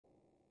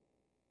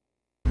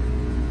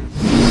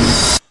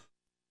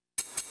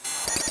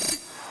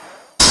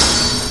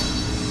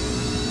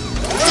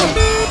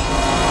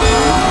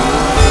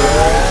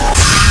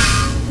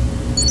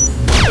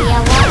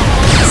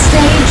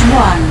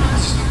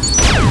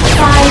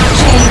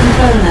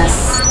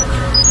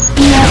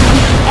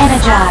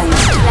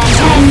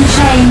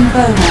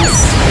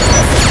bonus.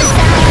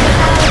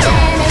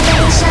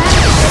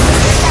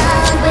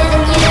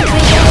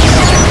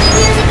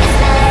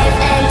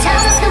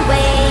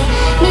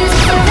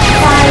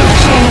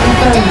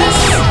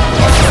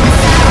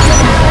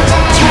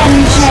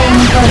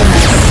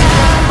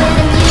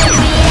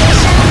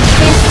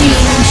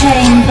 15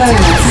 chain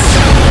bonus.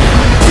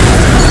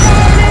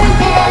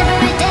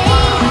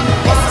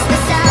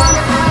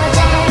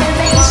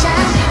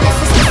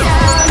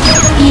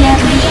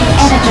 EMP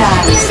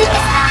energized.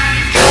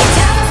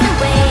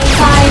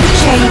 5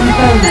 chain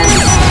bonus.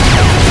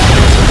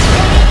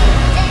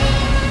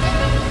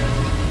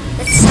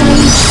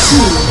 Stage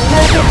 2,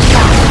 perfect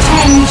shot.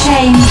 10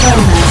 chain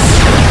bonus.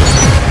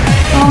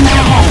 From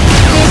ahead,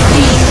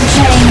 15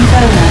 chain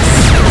bonus.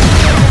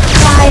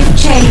 5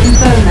 chain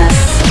bonus.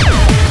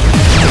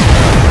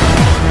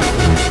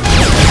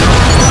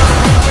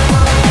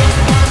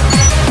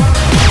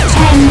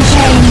 10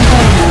 chain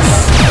bonus.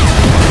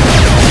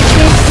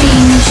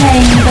 15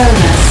 chain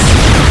bonus.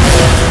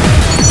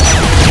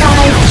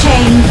 5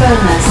 chain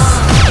bonus.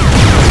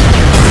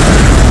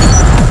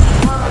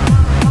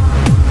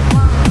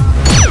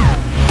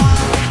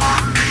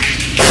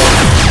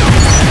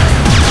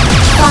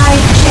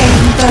 5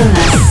 chain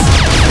bonus.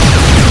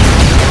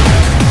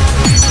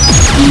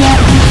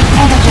 EMP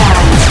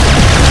energized.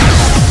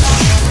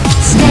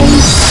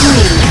 Stage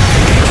 3.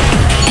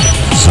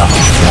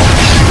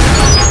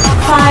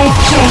 5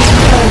 chain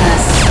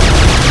bonus.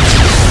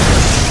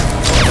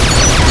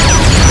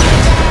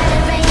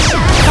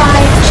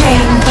 5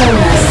 chain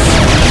bonus.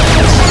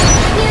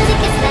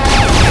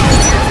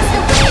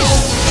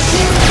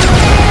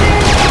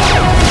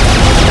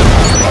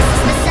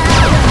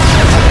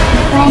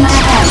 From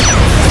ahead.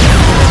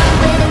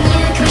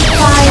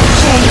 5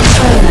 chain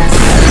bonus.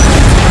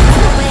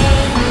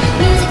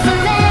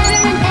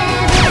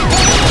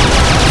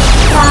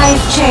 5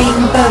 chain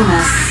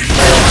bonus.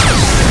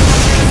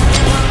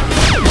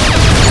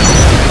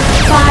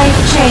 5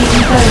 chain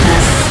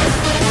bonus.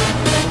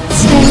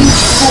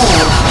 Stage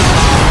 4.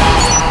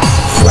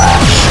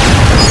 Flash.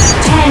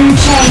 10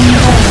 chain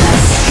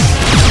bonus.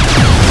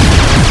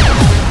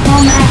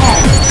 From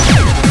ahead.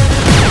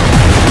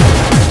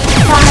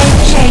 5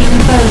 chain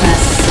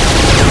bonus.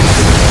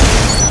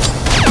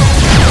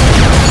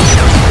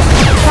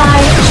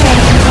 5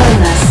 chain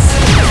bonus.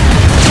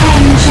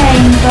 10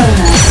 chain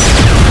bonus.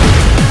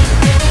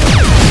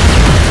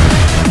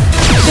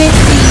 15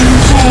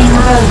 chain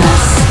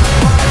bonus.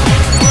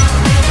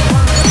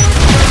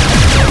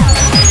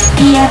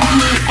 EMP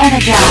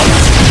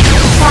energized.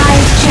 5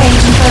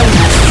 chain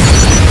bonus.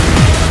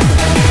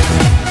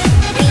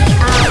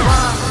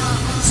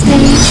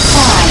 Stage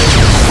 5.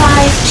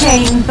 5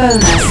 chain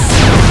bonus.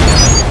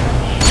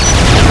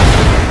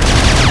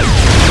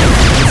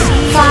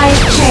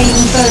 5 chain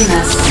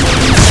bonus.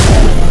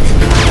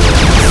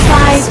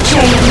 5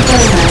 chain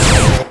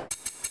bonus.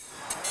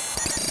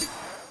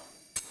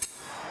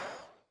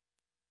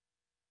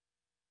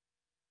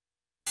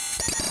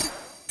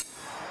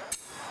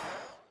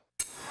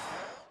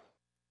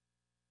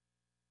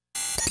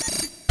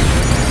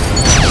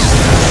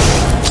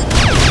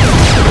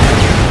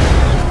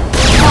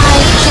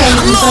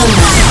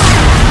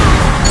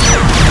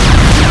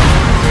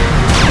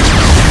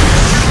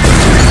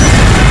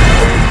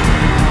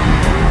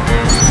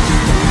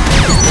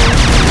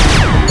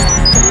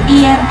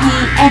 EMP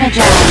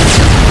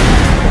energized.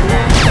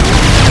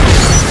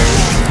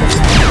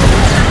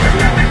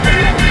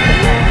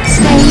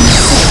 Stage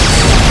 6.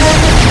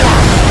 Perfect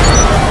gap.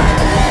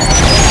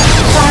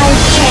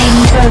 5 chain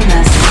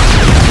bonus.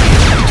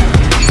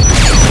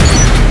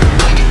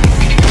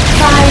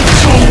 5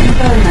 chain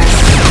bonus.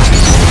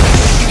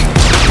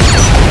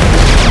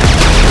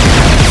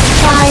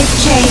 5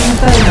 chain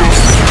bonus.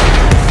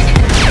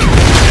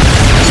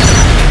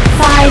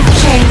 5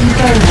 chain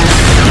bonus.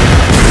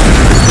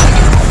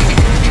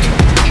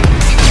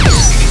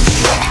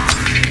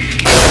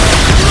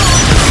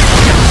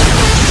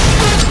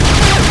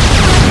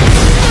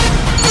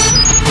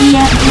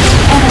 EMP